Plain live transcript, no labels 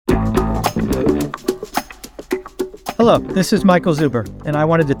Hello, this is Michael Zuber, and I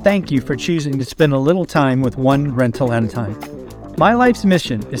wanted to thank you for choosing to spend a little time with one rental at a time. My life's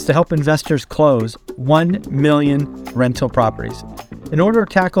mission is to help investors close 1 million rental properties. In order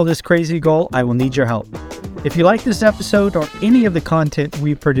to tackle this crazy goal, I will need your help. If you like this episode or any of the content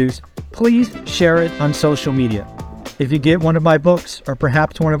we produce, please share it on social media. If you get one of my books or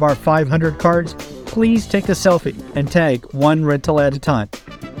perhaps one of our 500 cards, please take a selfie and tag one rental at a time.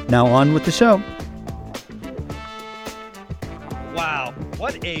 Now on with the show. Wow,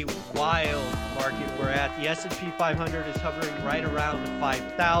 what a wild market we're at. The S&P 500 is hovering right around the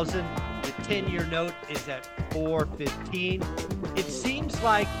 5,000. The 10-year note is at 415. It seems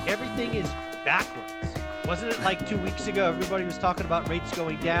like everything is backwards. Wasn't it like 2 weeks ago, everybody was talking about rates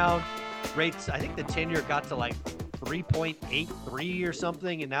going down? Rates, I think the 10-year got to like 3.83 or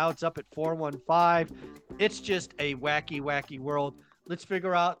something, and now it's up at 415. It's just a wacky, wacky world. Let's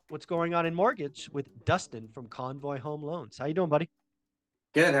figure out what's going on in mortgage with Dustin from Convoy Home Loans. How you doing, buddy?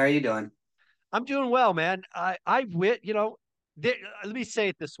 Good. How are you doing? I'm doing well, man. Let me say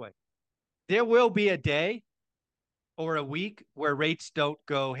it this way. There will be a day or a week where rates don't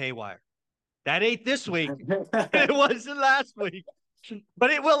go haywire. That ain't this week. It wasn't last week. But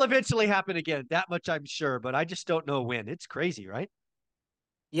it will eventually happen again. That much I'm sure, but I just don't know when. It's crazy, right?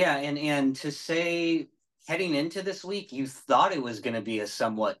 Yeah, and to say heading into this week, you thought it was going to be a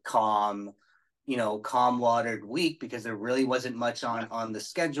somewhat calm, calm-watered week because there really wasn't much on the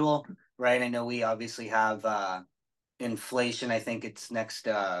schedule, right? I know we obviously have inflation. I think it's next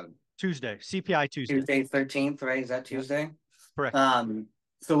Tuesday, CPI Tuesday. Tuesday 13th, right? Is that Tuesday? Yep. Correct.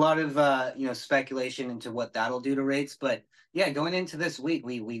 So a lot of speculation into what that'll do to rates, but yeah, going into this week,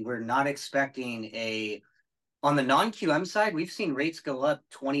 we were not expecting on the non-QM side, we've seen rates go up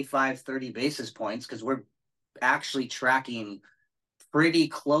 25, 30 basis points because we're actually tracking pretty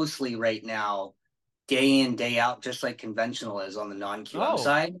closely right now, day in, day out, just like conventional is on the non-QM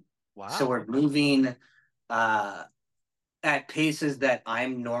side. Wow. So we're moving at paces that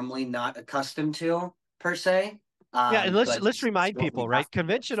I'm normally not accustomed to, per se. And let's remind people, right?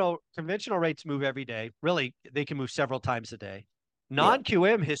 Conventional rates move every day. Really, they can move several times a day.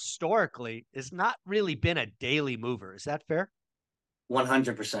 Non-QM historically has not really been a daily mover. Is that fair?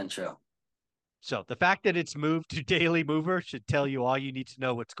 100% true. So the fact that it's moved to daily mover should tell you all you need to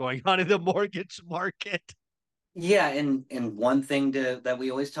know what's going on in the mortgage market. Yeah, and one thing that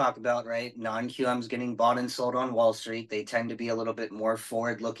we always talk about, right? Non-QMs getting bought and sold on Wall Street. They tend to be a little bit more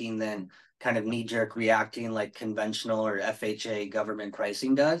forward-looking than kind of knee-jerk reacting like conventional or FHA government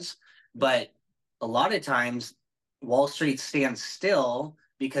pricing does. But a lot of times Wall Street stands still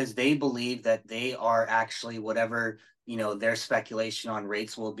because they believe that they are actually whatever, their speculation on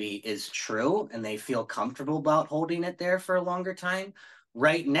rates will be is true, and they feel comfortable about holding it there for a longer time.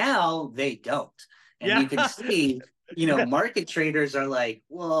 Right now, they don't. And you can see, market traders are like,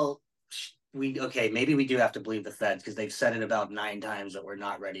 well, maybe we do have to believe the Fed because they've said it about 9 times that we're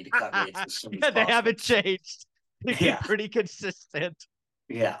not ready to cut rates as soon as possible. They haven't changed. They've been pretty consistent.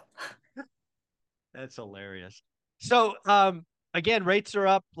 Yeah. That's hilarious. So, again, rates are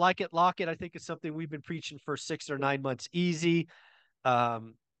up. Like it, lock it. I think it's something we've been preaching for 6 or 9 months easy. I've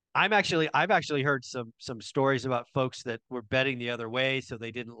actually heard some stories about folks that were betting the other way, so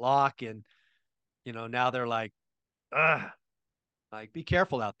they didn't lock, and now they're like, be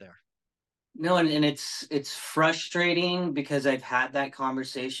careful out there. No, and it's frustrating because I've had that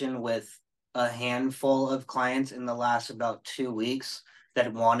conversation with a handful of clients in the last about 2 weeks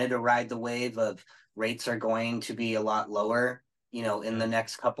that wanted to ride the wave of rates are going to be a lot lower, in the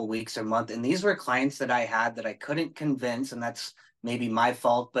next couple weeks or month. And these were clients that I had that I couldn't convince, and that's maybe my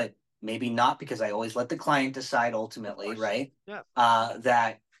fault, but maybe not because I always let the client decide ultimately, right? Yeah.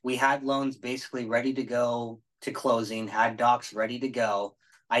 That we had loans basically ready to go to closing, had docs ready to go.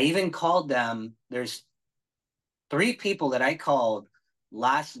 I even called them. There's 3 people that I called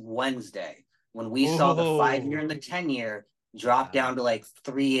last Wednesday when we saw the 5-year and the 10-year drop down to like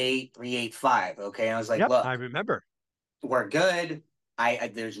 3.8, 3.85. Okay. And I was like, look, I remember. We're good.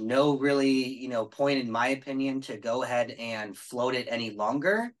 There's no really, point in my opinion to go ahead and float it any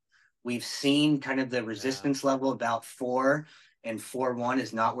longer. We've seen kind of the resistance level about 4 and 4.1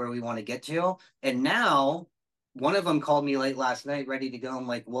 is not where we want to get to. And now one of them called me late last night, ready to go. I'm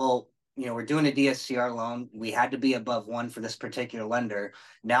like, well, we're doing a DSCR loan. We had to be above 1 for this particular lender.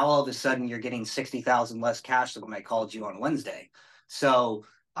 Now, all of a sudden you're getting 60,000 less cash than when I called you on Wednesday. So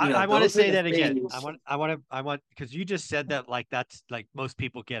I want to say that again. I want, because you just said that like that's like most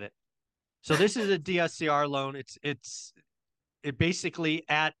people get it. So this is a DSCR loan. It basically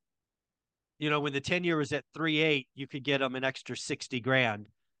at, when the 10-year was at 3.8, you could get them an extra 60 grand.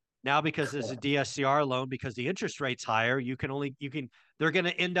 Now, because there's a DSCR loan, because the interest rate's higher, they're going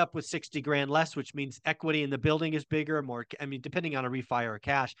to end up with 60 grand less, which means equity in the building is bigger, more, I mean, depending on a refi or a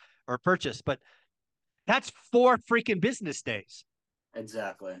cash or a purchase, but that's 4 freaking business days.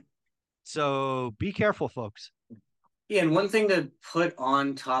 Exactly. So be careful, folks. Yeah, and one thing to put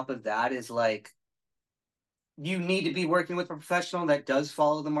on top of that is like, you need to be working with a professional that does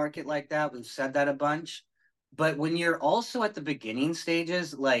follow the market like that. We've said that a bunch. But when you're also at the beginning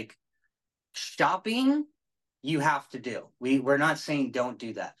stages, like shopping, you have to do. We're not saying don't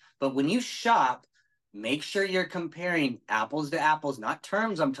do that. But when you shop, make sure you're comparing apples to apples, not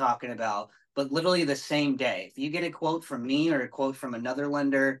terms I'm talking about, but literally the same day. If you get a quote from me or a quote from another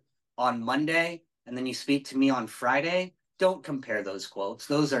lender on Monday, and then you speak to me on Friday, don't compare those quotes.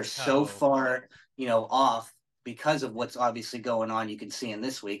 Those are so far, off because of what's obviously going on. You can see in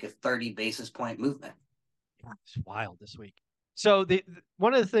this week a 30 basis point movement. It's wild this week. So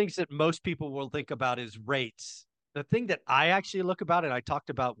one of the things that most people will think about is rates. The thing that I actually look about, and I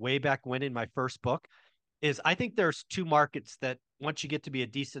talked about way back when in my first book, is I think there's 2 markets that once you get to be a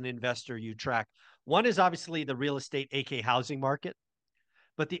decent investor, you track. One is obviously the real estate, aka housing market,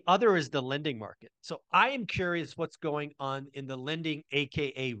 but the other is the lending market. So I am curious what's going on in the lending,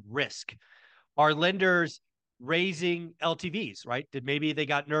 aka risk. Are lenders raising LTVs, right? Did maybe they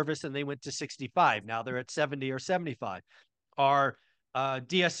got nervous and they went to 65. Now they're at 70 or 75. Are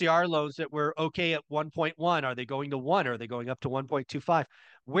DSCR loans that were okay at 1.1, are they going to 1? Are they going up to 1.25?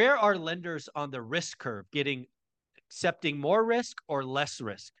 Where are lenders on the risk curve accepting more risk or less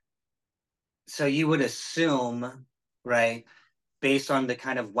risk? So you would assume, right, based on the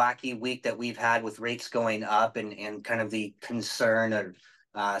kind of wacky week that we've had with rates going up and kind of the concern or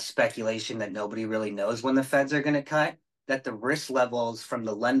speculation that nobody really knows when the Feds are going to cut, that the risk levels from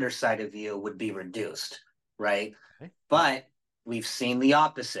the lender side of you would be reduced, right? Okay. But we've seen the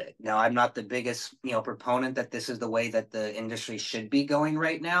opposite. Now, I'm not the biggest, proponent that this is the way that the industry should be going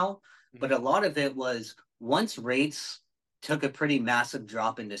right now, but a lot of it was once rates took a pretty massive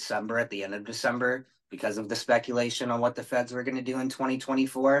drop in December, at the end of December, because of the speculation on what the Feds were going to do in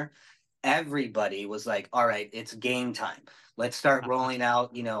 2024, everybody was like, all right, it's game time. Let's start rolling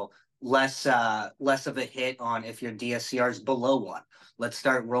out, less of a hit on if your DSCR is below 1. Let's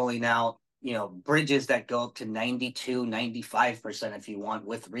start rolling out, bridges that go up to 92, 95% if you want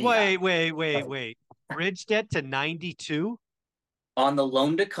with rehab. Wait. Bridge debt to 92? On the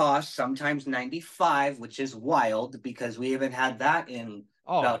loan to cost, sometimes 95, which is wild because we haven't had that in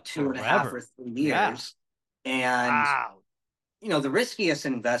about 2.5 or 3 years. Yeah. And the riskiest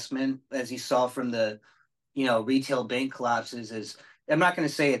investment, as you saw from the, retail bank collapses, is, I'm not going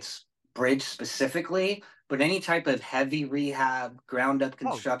to say it's bridge specifically, but any type of heavy rehab, ground up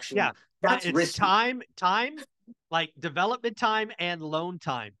construction. Yeah. That's it's risky. Time, like development time and loan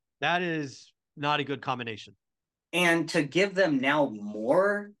time. That is not a good combination. And to give them now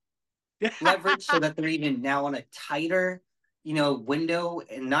more leverage so that they're even now on a tighter, window,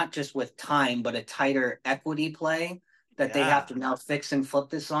 and not just with time, but a tighter equity play that they have to now fix and flip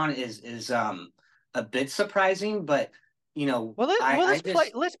this on is a bit surprising. But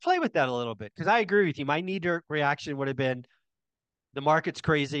let's play with that a little bit, because I agree with you. My knee-jerk reaction would have been, the market's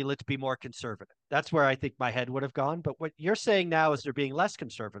crazy, let's be more conservative. That's where I think my head would have gone. But what you're saying now is they're being less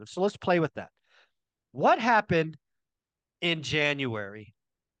conservative. So let's play with that. What happened in January?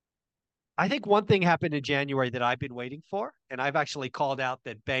 I think one thing happened in January that I've been waiting for, and I've actually called out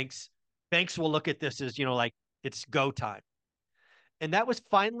that banks will look at this as, like it's go time. And that was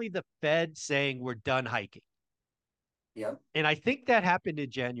finally the Fed saying we're done hiking. Yep. And I think that happened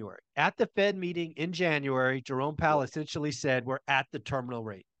in January. At the Fed meeting in January, Jerome Powell essentially said we're at the terminal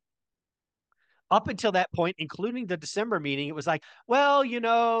rate. Up until that point, including the December meeting, it was like, well,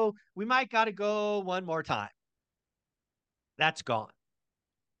 we might got to go one more time. That's gone.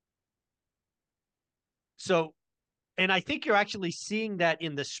 So, and I think you're actually seeing that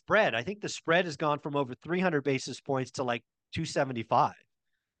in the spread. I think the spread has gone from over 300 basis points to like 275.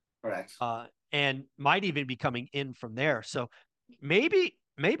 Correct. And might even be coming in from there. So maybe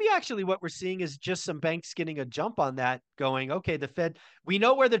actually what we're seeing is just some banks getting a jump on that, going, okay, the Fed, we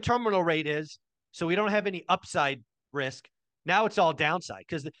know where the terminal rate is, so we don't have any upside risk. Now it's all downside.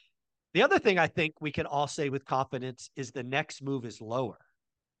 Because the other thing I think we can all say with confidence is the next move is lower.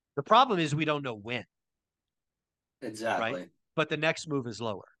 The problem is we don't know when. Exactly. Right? But the next move is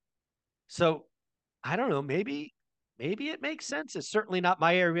lower. So I don't know, maybe it makes sense. It's certainly not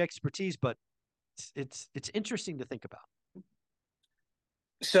my area of expertise, but it's interesting to think about.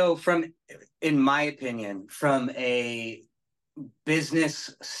 So in my opinion, from a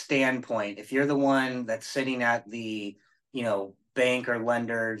business standpoint, if you're the one that's sitting at the, bank or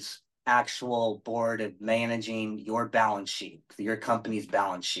lender's actual board of managing your balance sheet, your company's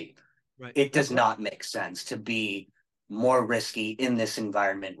balance sheet. Right. It does not make sense to be more risky in this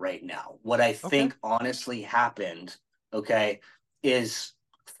environment right now. What I Okay. think honestly happened, okay, is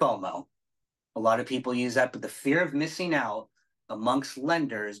FOMO. A lot of people use that, but the fear of missing out amongst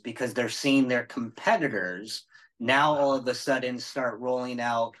lenders because they're seeing their competitors now all of a sudden start rolling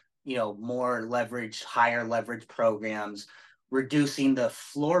out, more leverage, higher leverage programs, reducing the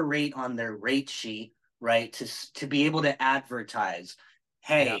floor rate on their rate sheet, right? To be able to advertise,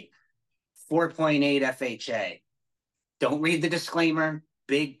 hey, 4.8 FHA. Don't read the disclaimer.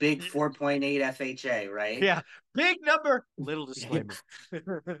 Big 4.8 FHA, right? Yeah. Big number, little disclaimer.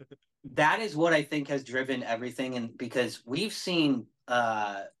 That is what I think has driven everything. And because we've seen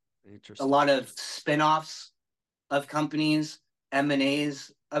a Interesting. lot of spin-offs of companies,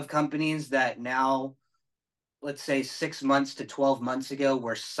 M&As of companies that now, let's say 6 months to 12 months ago,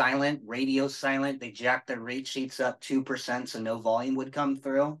 were silent, radio silent. They jacked their rate sheets up 2% so no volume would come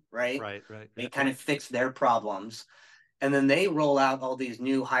through, right? Right. They kind of fixed their problems. And then they roll out all these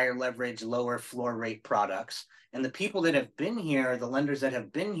new higher leverage, lower floor rate products. And the people that have been here, the lenders that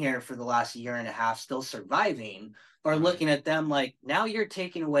have been here for the last year and a half, still surviving, are looking at them like, now you're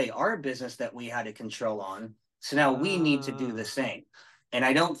taking away our business that we had to control on. So now we need to do the same. And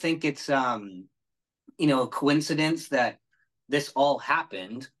I don't think it's, a coincidence that this all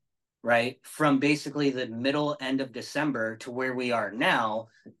happened, right? From basically the middle end of December to where we are now.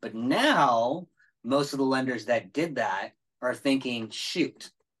 But now most of the lenders that did that are thinking, shoot,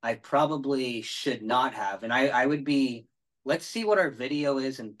 I probably should not have. And I would be, let's see what our video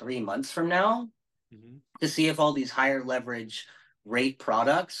is in 3 months from now to see if all these higher leverage rate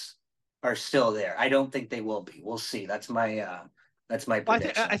products are still there. I don't think they will be. We'll see. That's my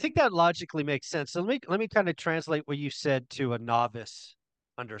prediction. I think that logically makes sense. So let me kind of translate what you said to a novice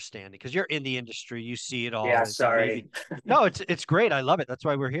understanding, because you're in the industry, you see it all. Yeah, and maybe sorry. no, it's great. I love it. That's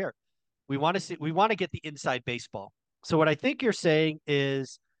why we're here. We want to get the inside baseball. So what I think you're saying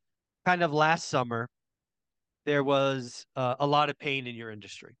is kind of last summer there was a lot of pain in your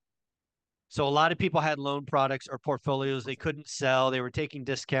industry. So a lot of people had loan products or portfolios they couldn't sell. They were taking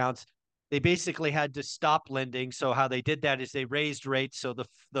discounts. They basically had to stop lending. So how they did that is they raised rates so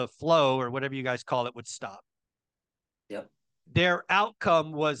the flow, or whatever you guys call it, would stop. Yep. Their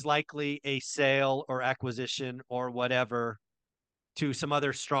outcome was likely a sale or acquisition or whatever to some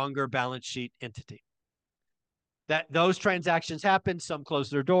other stronger balance sheet entity. That those transactions happened, some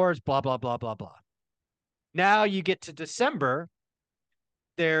closed their doors, blah, blah, blah, blah, blah. Now you get to December,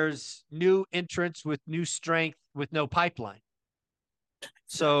 there's new entrants with new strength with no pipeline.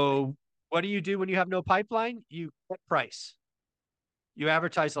 So what do you do when you have no pipeline? You cut price. You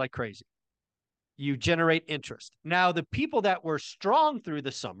advertise like crazy. You generate interest. Now, the people that were strong through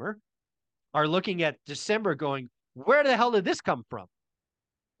the summer are looking at December going, where the hell did this come from?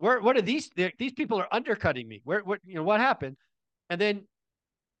 What are these people are undercutting me? What happened? And then,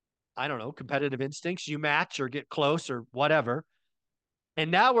 I don't know, competitive instincts, you match or get close or whatever.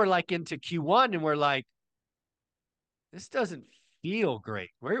 And now we're like into Q1 and we're like, this doesn't feel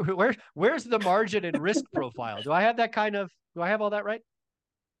great. Where's the margin and risk profile? Do I have all that right?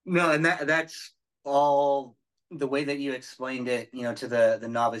 No, and that's all the way that you explained it, to the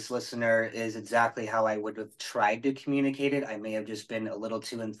novice listener is exactly how I would have tried to communicate it. I may have just been a little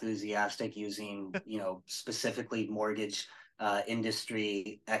too enthusiastic using, specifically mortgage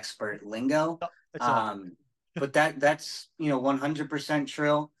industry expert lingo. But that's 100%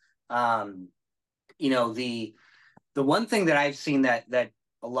 true. The one thing that I've seen that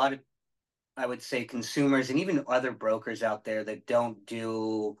a lot of, I would say, consumers and even other brokers out there that don't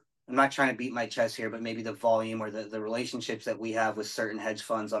do, I'm not trying to beat my chest here, but maybe the volume or the relationships that we have with certain hedge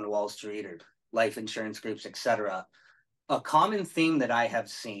funds on Wall Street or life insurance groups, etc. A common theme that I have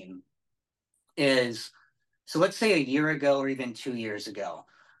seen is, so let's say a year ago or even 2 years ago,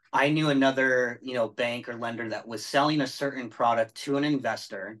 I knew another, bank or lender that was selling a certain product to an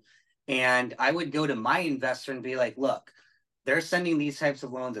investor. And I would go to my investor and be like, look, they're sending these types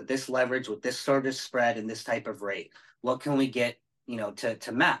of loans at this leverage with this sort of spread and this type of rate. What can we get,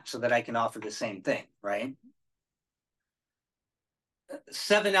 to match so that I can offer the same thing, right?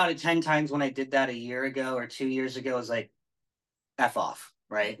 7 out of 10 times when I did that a year ago or 2 years ago, I was like, F off,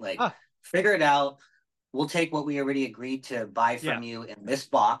 right? Like, figure it out. We'll take what we already agreed to buy from you in this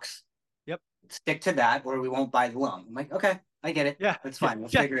box. Yep. Stick to that, or we won't buy the loan. I'm like, okay, I get it. Yeah. That's fine. We'll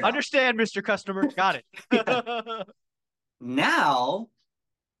figure it out. Understand, Mr. Customer. Got it. Now,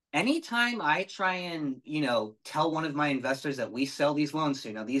 anytime I try and, tell one of my investors that we sell these loans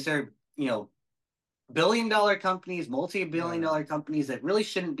to, now these are, billion-dollar companies, multi-billion-dollar companies that really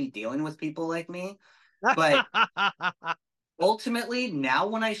shouldn't be dealing with people like me. But ultimately, now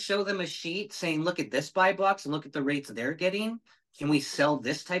when I show them a sheet saying, look at this buy box and look at the rates they're getting, can we sell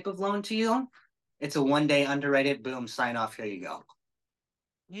this type of loan to you? It's a one-day underwrite it, boom, sign off, here you go.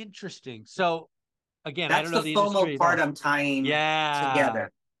 Interesting. So again, I That's don't the know the FOMO industry part enough. I'm tying Yeah.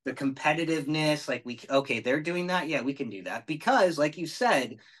 together. The competitiveness, like okay, they're doing that. Yeah, we can do that because, like you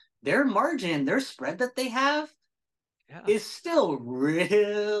said, their margin, their spread that they have Yeah. is still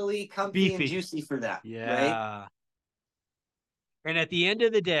really comfy and Beefy. juicy for that, right? Yeah. And at the end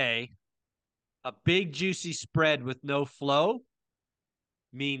of the day, a big juicy spread with no flow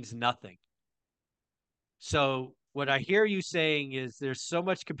means nothing. So what I hear you saying is there's so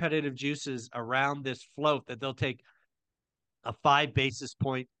much competitive juices around this float that they'll take a 5 basis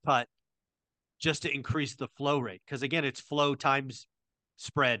point cut just to increase the flow rate. Because again, it's flow times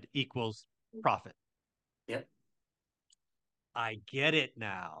spread equals profit. Yep. I get it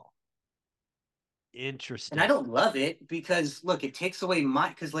now. And I Interesting. don't love it because look, it takes away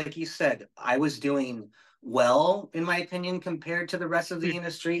because like you said, I was doing well, in my opinion, compared to the rest of the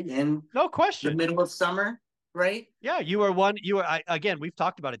industry in No the question. middle of summer, right? Yeah, you were one. You were again. We've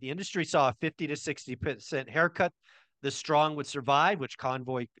talked about it. The industry saw a 50 to 60% haircut. The strong would survive, which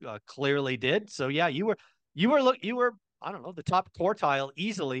Convoy clearly did. So yeah, you were I don't know the top quartile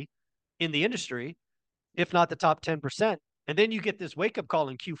easily in the industry, if not the top 10%. And then you get this wake up call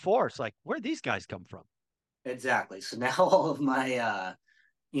in Q4. It's like, where'd these guys come from? Exactly. So now all of my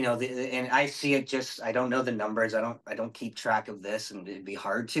and I see it just I don't know the numbers. I don't keep track of this and it'd be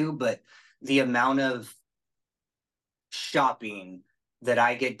hard to, but the amount of shopping that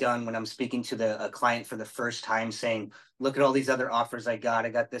I get done when I'm speaking to a client for the first time saying, look at all these other offers I got. I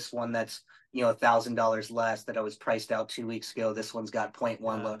got this one that's, $1,000 less that I was priced out 2 weeks ago. This one's got 0.1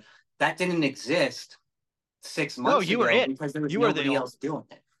 low. That didn't exist six No, months you were ago it. because there was You were the nobody only. else doing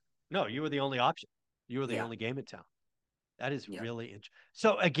it. No, you were the only option. You were the Yeah. only game in town. That is Yeah. really interesting.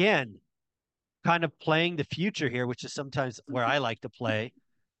 So again, kind of playing the future here, which is sometimes where I like to play.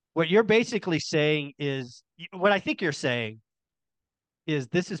 What you're basically saying is what I think you're saying is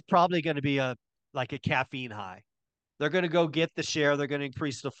this is probably going to be a like a caffeine high. They're going to go get the share, they're going to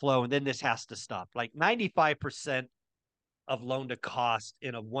increase the flow, and then this has to stop. Like 95% of loan to cost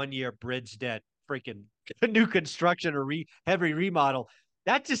in a 1 year bridge debt, freaking new construction or heavy remodel.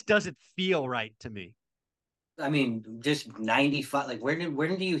 That just doesn't feel right to me. I mean, just 95. Like, where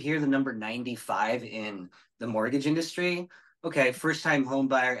do you hear the number 95 in the mortgage industry? Okay, first time home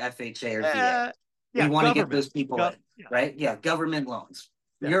buyer, FHA or VA. Uh, We yeah, want to get government. those people in, Yeah, right? yeah, Yeah, government loans.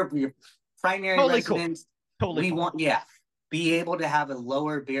 yeah. Your primary Totally cool. residence, Totally we fine. want, yeah, be able to have a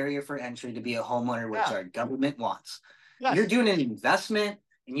lower barrier for entry to be a homeowner, which Yeah. our government wants. You're Yes. doing an investment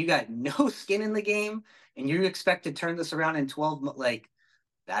and you got no skin in the game, and you expect to turn this around in 12 months. Like,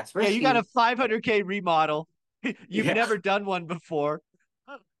 that's Yeah, you got a risky. 500K remodel. You've Yeah, never done one before.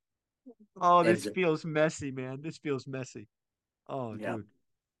 Oh, this exactly. feels messy, man. This feels messy. Oh, Yeah.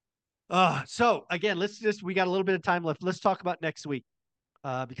 dude. So again, we got a little bit of time left. Let's talk about next week.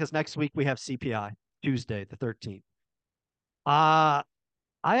 Because next week we have CPI, Tuesday, the 13th. Uh,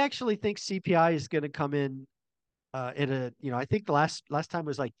 I actually think CPI is going to come in I think the last time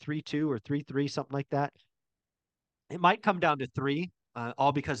was like 3.2 or 3.3, something like that. It might come down to 3,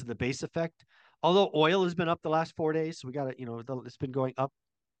 all because of the base effect. Although oil has been up the last 4 days, so we got to, it's been going up.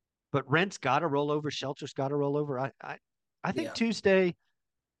 But rent's got to roll over, shelter's got to roll over. I think Yeah. Tuesday,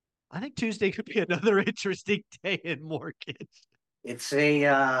 I think Tuesday could be another interesting day in mortgage. It's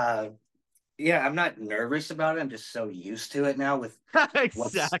yeah, I'm not nervous about it. I'm just so used to it now with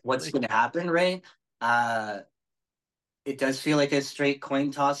what's Exactly. going to happen, right? Uh it does feel like a straight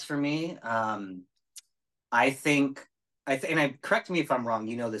coin toss for me. I think and correct me if I'm wrong,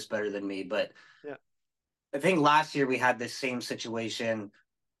 you know this better than me, but Yeah. I think last year we had this same situation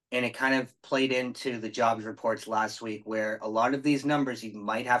and it kind of played into the jobs reports last week where a lot of these numbers you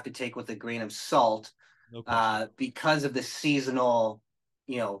might have to take with a grain of salt No question. because of the seasonal,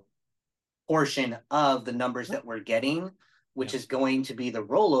 you know, portion of the numbers Yeah. that we're getting, which Yeah. is going to be the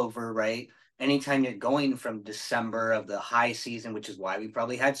rollover, right? Anytime you're going from December of the high season, which is why we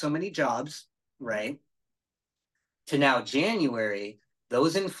probably had so many jobs, right? To now January,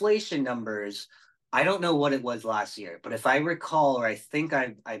 those inflation numbers, I don't know what it was last year, but if I recall, or I think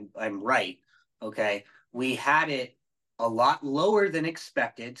I'm right, okay, we had it a lot lower than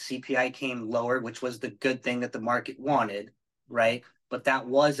expected. CPI came lower, which was the good thing that the market wanted, right? But that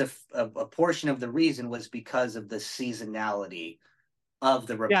was a portion of the reason was because of the seasonality of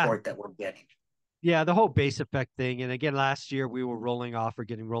the Yeah. report that we're getting. Yeah, the whole base effect thing. And again, last year we were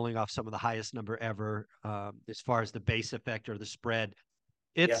getting rolling off some of the highest number ever as far as the base effect or the spread.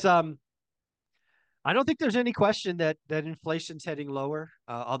 Yeah. It's I don't think there's any question that inflation's heading lower.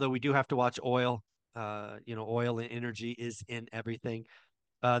 Although we do have to watch oil. Oil and energy is in everything.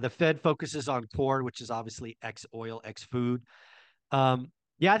 The Fed focuses on core, which is obviously X oil, X food.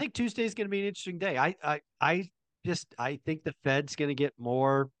 Yeah, I think Tuesday is going to be an interesting day. I think the Fed's going to get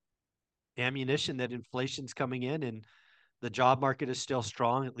more ammunition that inflation's coming in and the job market is still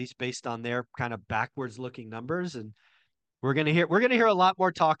strong, at least based on their kind of backwards looking numbers. And we're gonna hear a lot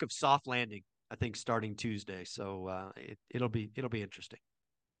more talk of soft landing, I think, starting Tuesday. So it'll be interesting.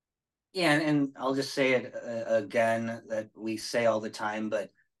 Yeah, and I'll just say it again that we say all the time,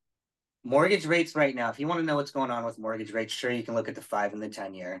 but mortgage rates right now, if you want to know what's going on with mortgage rates, sure, you can look at the 5 and the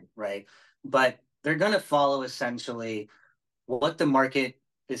 10 year, right? But they're going to follow essentially what the market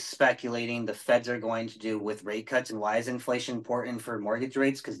is speculating the feds are going to do with rate cuts. And why is inflation important for mortgage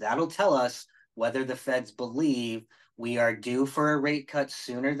rates? Because that'll tell us whether the feds believe we are due for a rate cut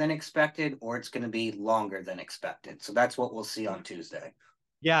sooner than expected or it's going to be longer than expected. So that's what we'll see on Tuesday.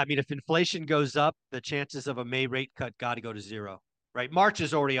 Yeah, I mean, if inflation goes up, the chances of a May rate cut got to go to zero, right? March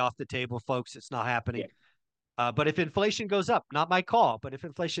is already off the table, folks. It's not happening. Yeah. But if inflation goes up, not my call, but if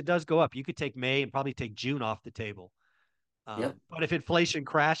inflation does go up, you could take May and probably take June off the table. Yep. But if inflation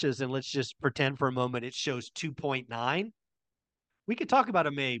crashes and let's just pretend for a moment it shows 2.9, we could talk about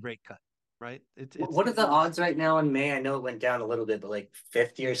a May rate cut, right? What are the odds right now in May? I know it went down a little bit, but like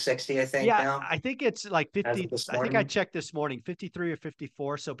 50 or 60, I think Yeah, now, I think it's like as 50. of this I think I morning. checked this morning, 53 or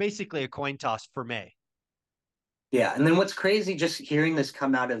 54. So basically a coin toss for May. Yeah. And then what's crazy, just hearing this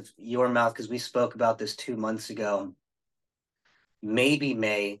come out of your mouth, because we spoke about this 2 months ago, maybe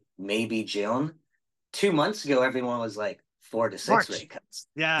May, maybe June. 2 months ago, everyone was like 4 to 6 March. rate cuts.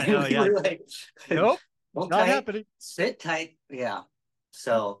 Yeah, And no, we yeah. were like, Nope, hold not tight, happening. sit tight. Yeah.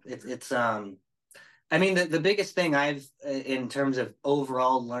 So it's I mean, the biggest thing I've, in terms of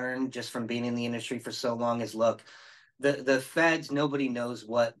overall learned just from being in the industry for so long is look, the feds, nobody knows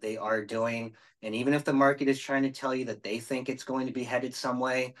what they are doing. And even if the market is trying to tell you that they think it's going to be headed some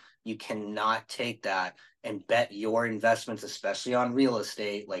way, you cannot take that and bet your investments, especially on real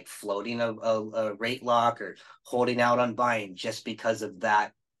estate, like floating a rate lock or holding out on buying just because of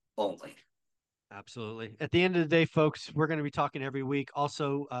that only. Absolutely. At the end of the day, folks, we're going to be talking every week.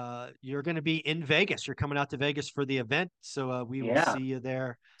 Also, you're going to be in Vegas. You're coming out to Vegas for the event. So we will Yeah. see you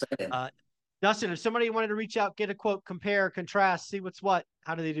there. Uh, Dustin, if somebody wanted to reach out, get a quote, compare, contrast, see what's what,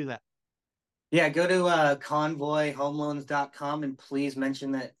 how do they do that? Yeah, go to convoyhomeloans.com and please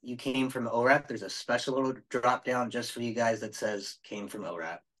mention that you came from ORAT. There's a special little drop down just for you guys that says came from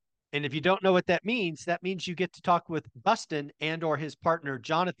ORAT. And if you don't know what that means you get to talk with Dustin and or his partner,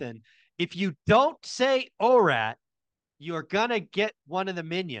 Jonathan. If you don't say ORAT, you're going to get one of the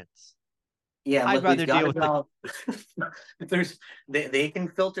minions. Yeah, and I'd look, we've rather got deal with the about there's they can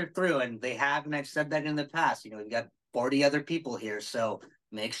filter through and they have, and I've said that in the past. We've got 40 other people here, so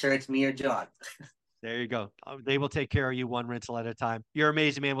make sure it's me or John. There you go. They will take care of you one rental at a time. You're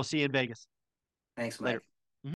amazing, man. We'll see you in Vegas. Thanks, Later. Mike.